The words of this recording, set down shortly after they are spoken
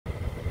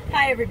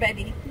Hi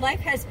everybody.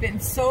 Life has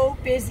been so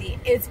busy.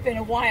 It's been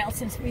a while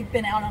since we've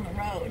been out on the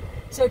road.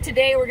 So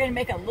today we're going to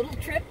make a little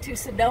trip to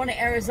Sedona,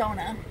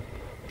 Arizona.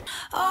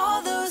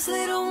 All those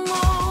little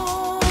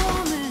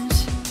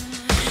moments,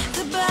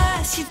 the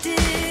bus you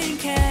didn't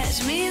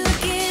catch me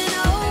looking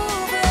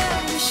over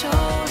my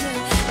shoulder,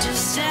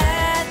 just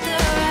at the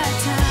right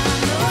time.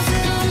 Those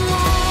little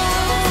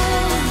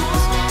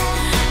moments,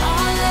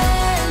 all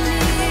let me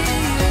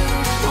you,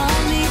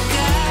 only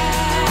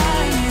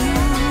got you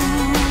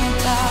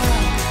about.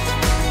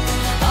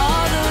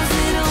 All those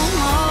little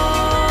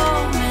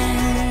moments.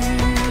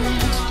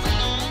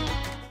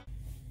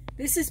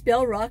 This is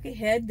Bell Rock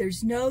ahead.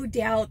 There's no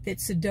doubt that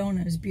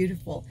Sedona is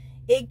beautiful.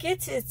 It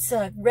gets its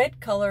red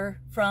color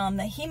from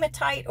the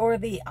hematite or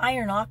the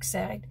iron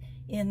oxide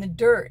in the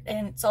dirt,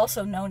 and it's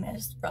also known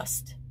as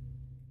rust.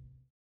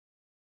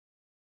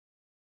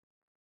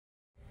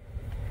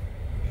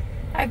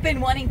 I've been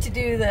wanting to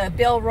do the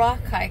Bell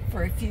Rock hike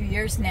for a few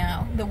years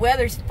now. The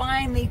weather's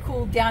finally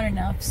cooled down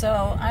enough,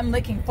 so I'm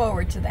looking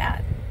forward to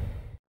that.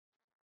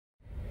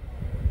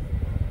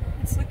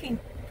 It's looking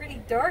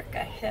pretty dark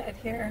ahead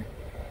here.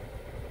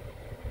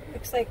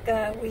 Looks like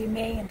we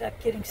may end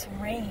up getting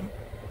some rain.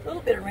 A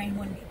little bit of rain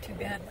wouldn't be too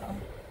bad though.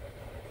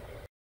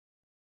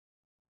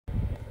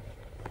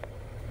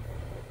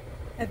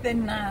 I've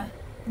been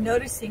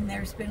noticing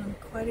there's been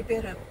quite a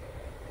bit of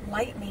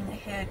lightning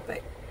ahead,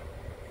 but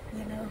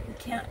you know,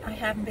 I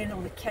haven't been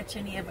able to catch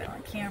any of it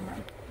on camera.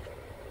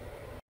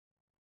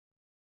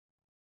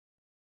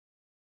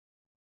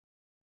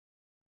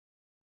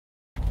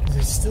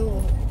 It's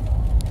still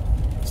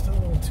a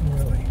little too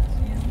early.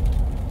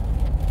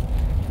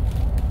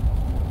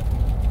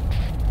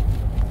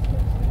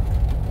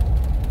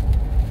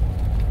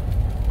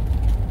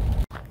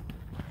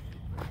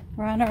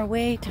 We're on our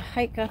way to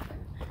hike up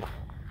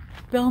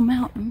Bell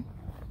Mountain.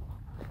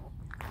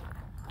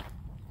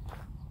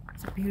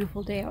 It's a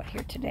beautiful day out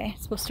here today.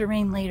 It's supposed to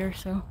rain later,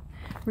 so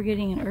we're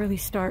getting an early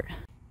start.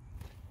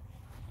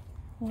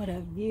 What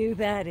a view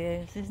that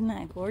is. Isn't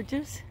that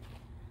gorgeous?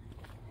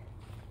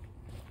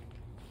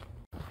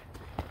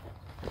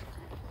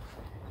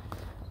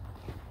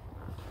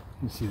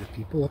 You see the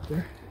people up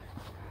there?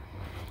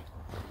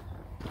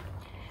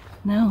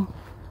 No.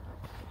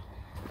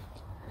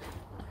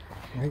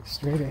 Right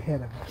straight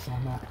ahead of us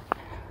on that.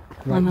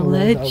 Right On the below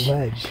ledge? The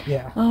ledge,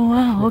 yeah. Oh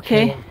wow,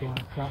 okay.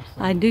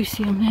 I do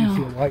see them now. You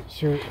see a white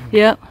shirt. And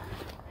yep.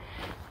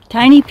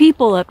 Tiny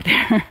people up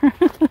there.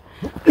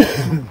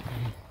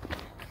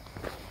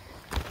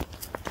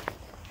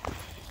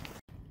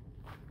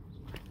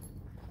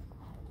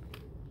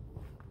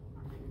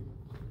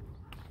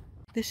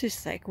 This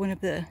is like one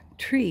of the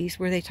trees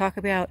where they talk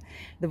about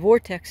the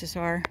vortexes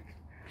are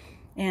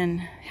and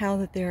how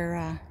that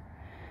they're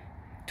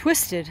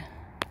twisted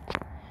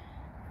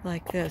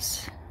like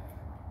this.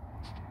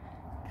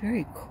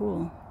 Very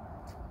cool.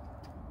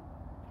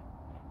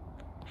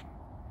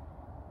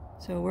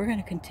 So we're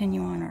going to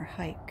continue on our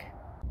hike.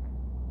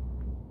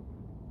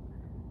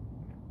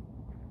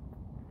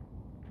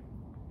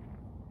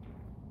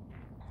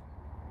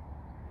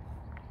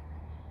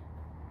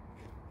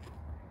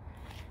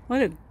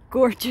 What a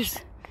gorgeous,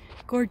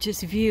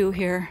 gorgeous view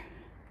here.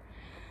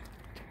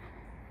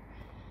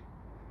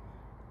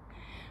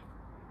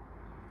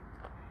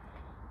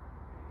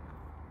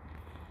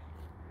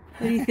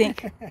 What do you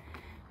think?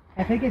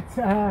 I think it's,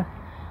 you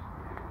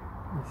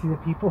see the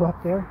people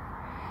up there?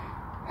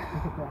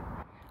 Look at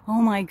that.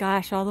 Oh my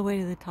gosh, all the way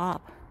to the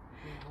top.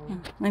 Yeah,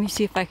 let me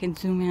see if I can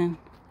zoom in.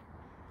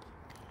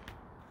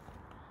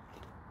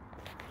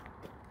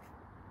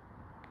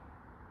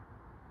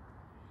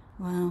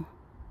 Wow.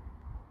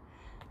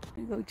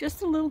 I'm gonna go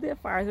just a little bit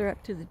farther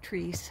up to the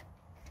trees.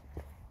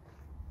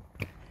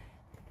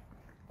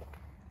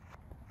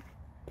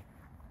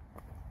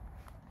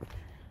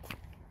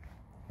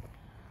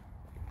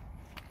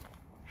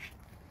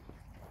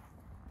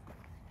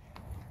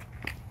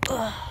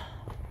 Ugh.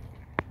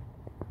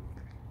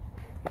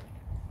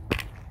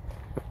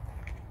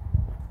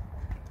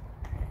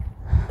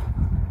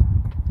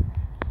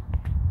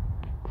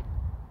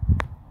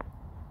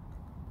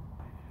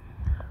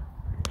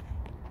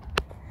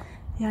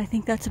 Yeah, I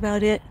think that's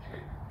about it.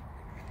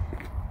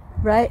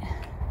 Right?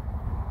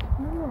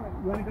 You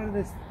want to go to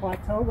this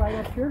plateau right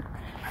up here?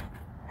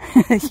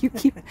 you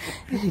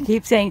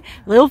keep saying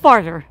a little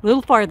farther, a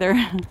little farther.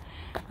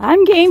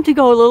 I'm game to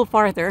go a little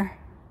farther.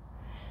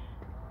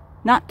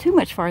 Not too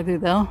much farther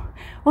though.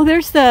 Oh,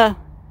 there's the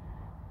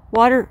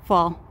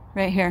waterfall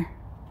right here.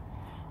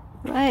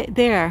 Right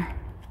there.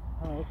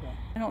 Oh, okay.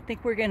 I don't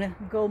think we're gonna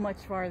go much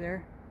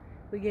farther.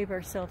 We gave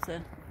ourselves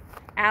an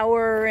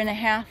hour and a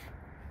half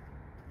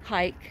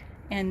hike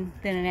and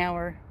then an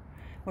hour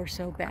or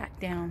so back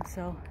down.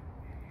 So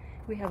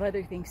we have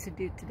other things to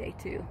do today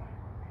too.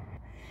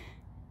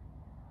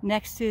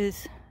 Next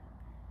is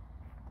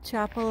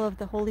Chapel of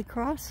the Holy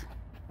Cross.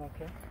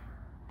 Okay.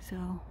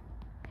 So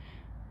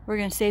we're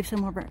going to save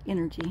some of our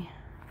energy.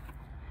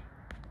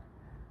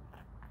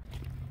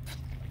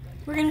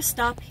 We're going to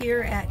stop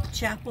here at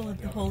Chapel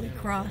of the Holy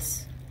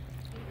Cross.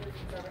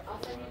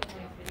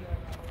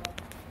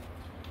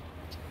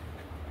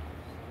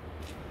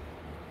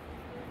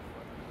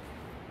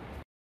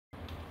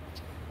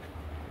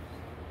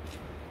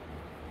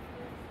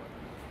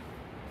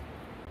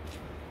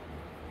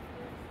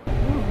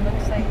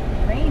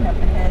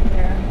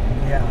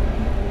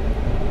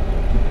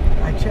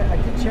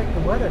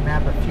 weather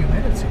map a few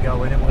minutes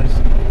ago, and there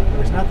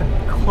was nothing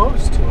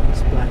close to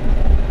us, but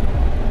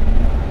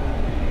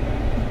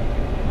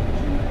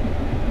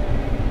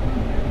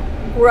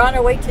we're on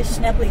our way to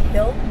Schnebly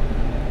Hill.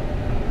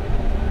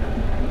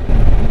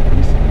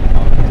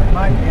 I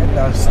might be at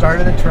the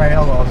start of the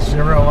trail. I'll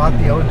zero out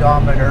the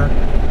odometer,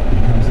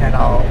 and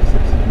I'll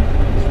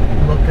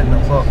look in the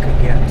book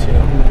again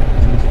too.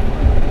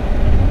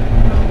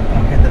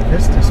 Okay, the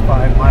vista's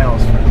 5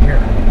 miles from here.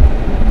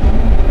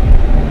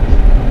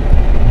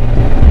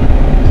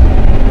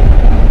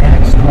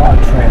 Max Draw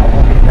Trail.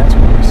 Okay, that's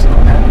where we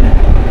saw that.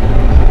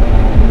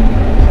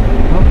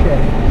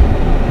 Okay,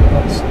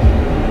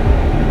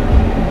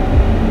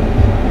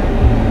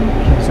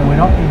 so we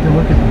don't need to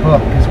look at the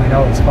book because we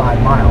know it's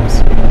 5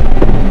 miles.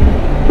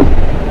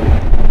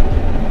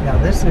 Now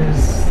this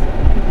is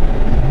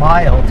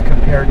mild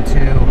compared to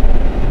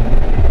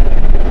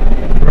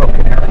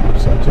Broken Arrow,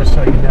 so just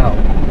so you know.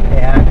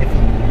 And if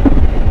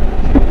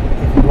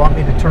you want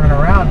me to turn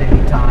around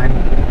anytime,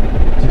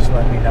 just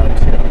let me know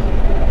too.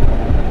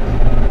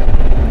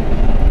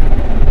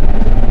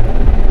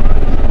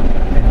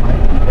 They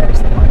might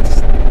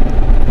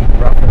be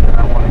rougher than I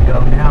want to go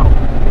now.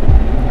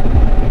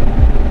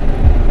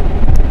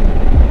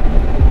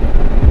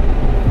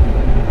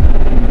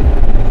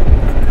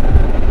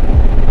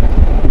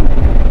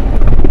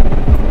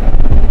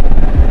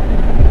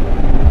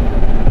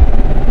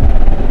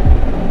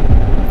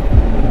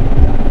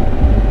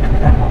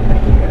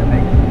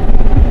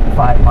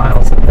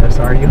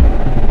 Are you?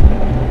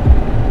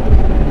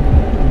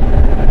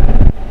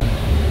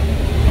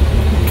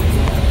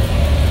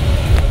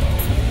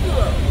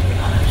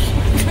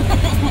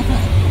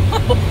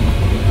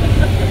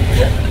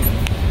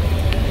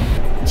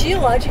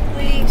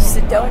 Geologically,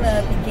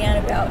 Sedona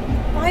began about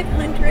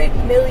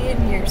 500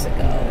 million years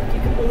ago, if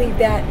you can believe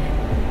that.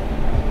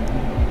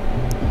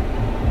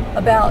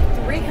 About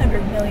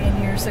 300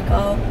 million years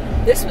ago,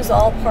 this was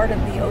all part of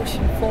the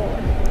ocean floor.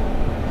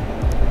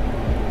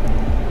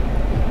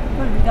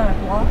 What, have we got a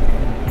block?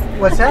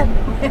 What's that?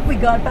 Have we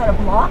got about a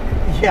block?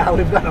 Yeah,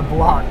 we've got a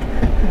block.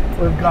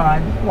 We've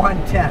gone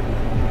 110.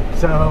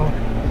 So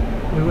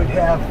we would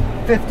have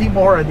 50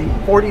 more of these,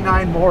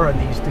 49 more of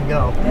these to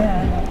go.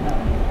 Yeah, I don't know.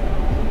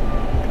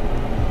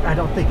 I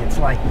don't think it's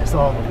like this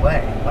all the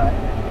way, but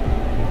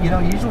you know,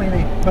 usually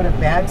they put a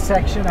bad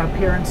section up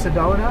here in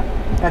Sedona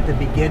at the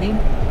beginning.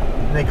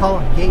 They call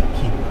them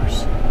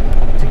gatekeepers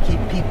to keep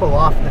people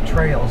off the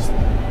trails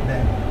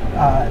that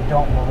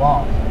don't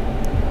belong.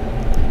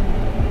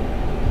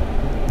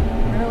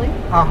 Really?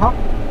 Uh-huh.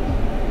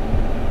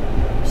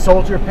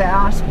 Soldier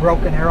Pass,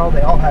 Broken Arrow,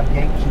 they all have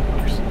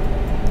gatekeepers.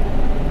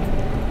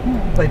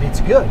 But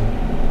it's good,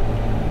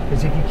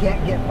 because if you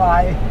can't get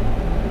by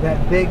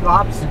that big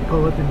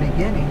obstacle at the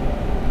beginning,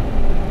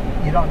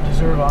 you don't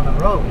deserve on the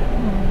road.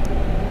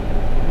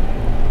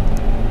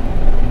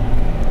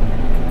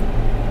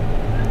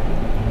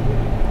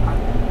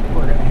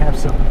 We're going to have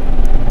some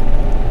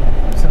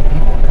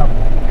people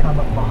come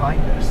up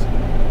behind us.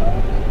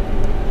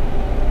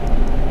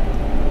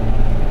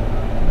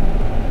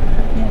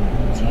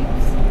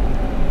 Jeeps?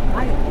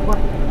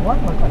 One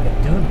looked like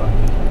a dune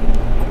buggy.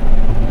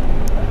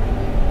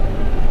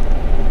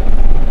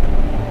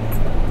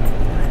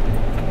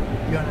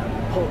 You want to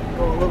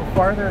go a little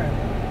farther and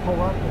pull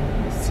up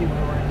and see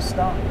where we're going to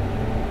stop?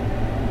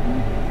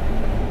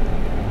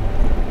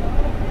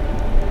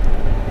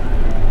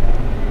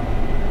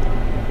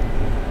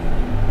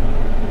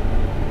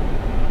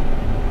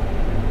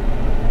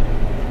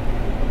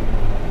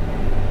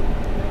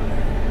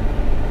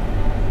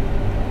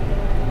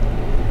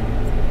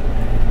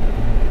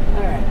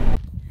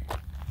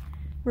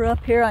 We're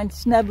up here on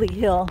Schnebly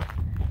Hill.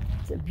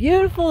 It's a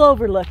beautiful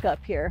overlook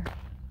up here.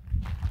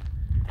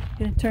 I'm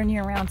going to turn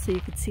you around so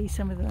you can see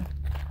some of the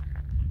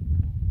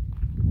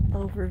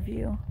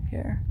overview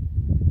here.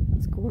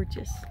 It's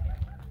gorgeous.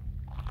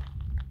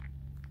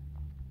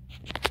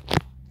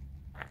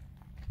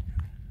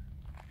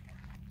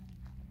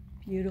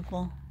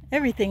 Beautiful.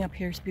 Everything up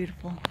here is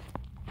beautiful.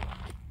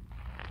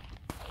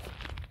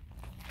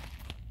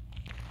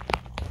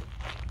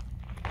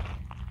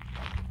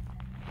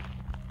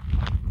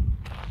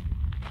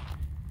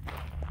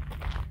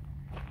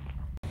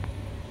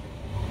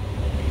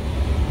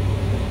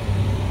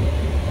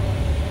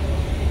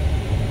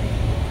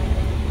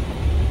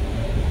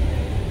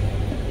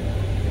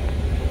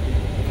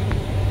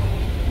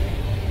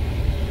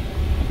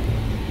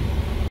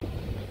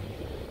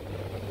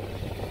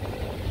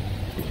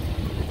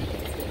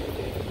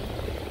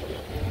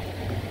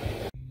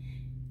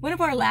 One of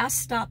our last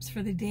stops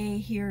for the day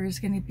here is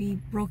going to be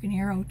Broken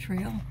Arrow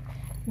Trail.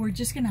 We're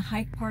just going to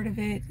hike part of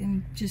it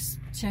and just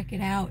check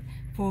it out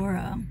for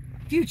a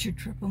future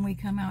trip when we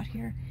come out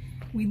here.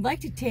 We'd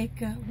like to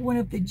take one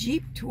of the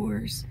Jeep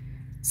tours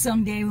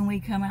someday when we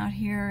come out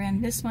here,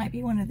 and this might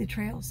be one of the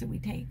trails that we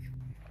take.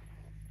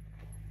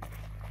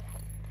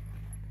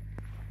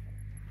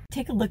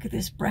 Take a look at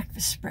this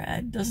breakfast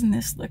spread. Doesn't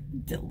this look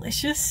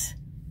delicious?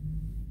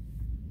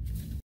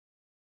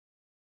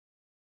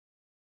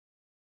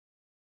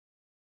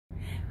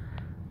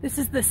 This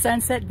is the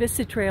Sunset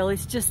Vista Trail.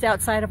 It's just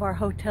outside of our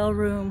hotel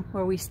room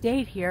where we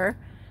stayed here.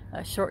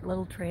 A short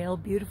little trail,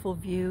 beautiful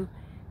view.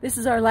 This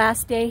is our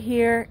last day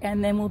here,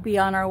 and then we'll be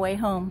on our way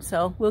home.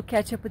 So we'll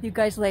catch up with you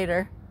guys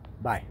later.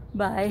 Bye.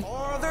 Bye.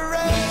 For the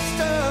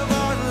rest of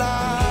our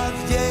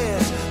lives,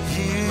 yes,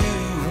 you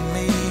and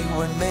me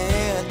were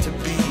meant to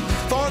be.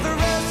 For the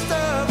rest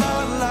of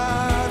our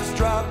lives,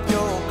 drop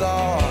your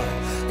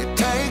guard. You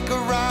take a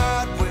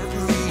ride with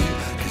me,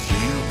 'cause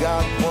you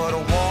got what I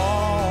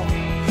want.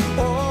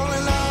 Oh,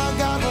 and I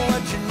got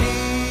what you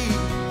need.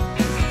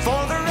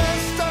 For the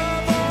rest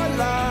of our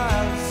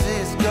lives,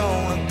 it's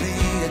gonna be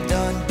a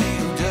done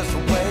deal. Just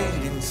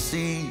wait and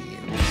see.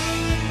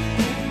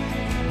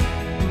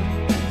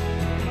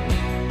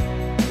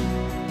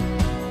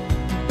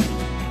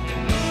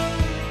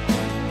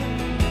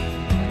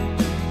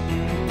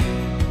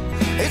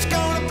 It's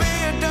gonna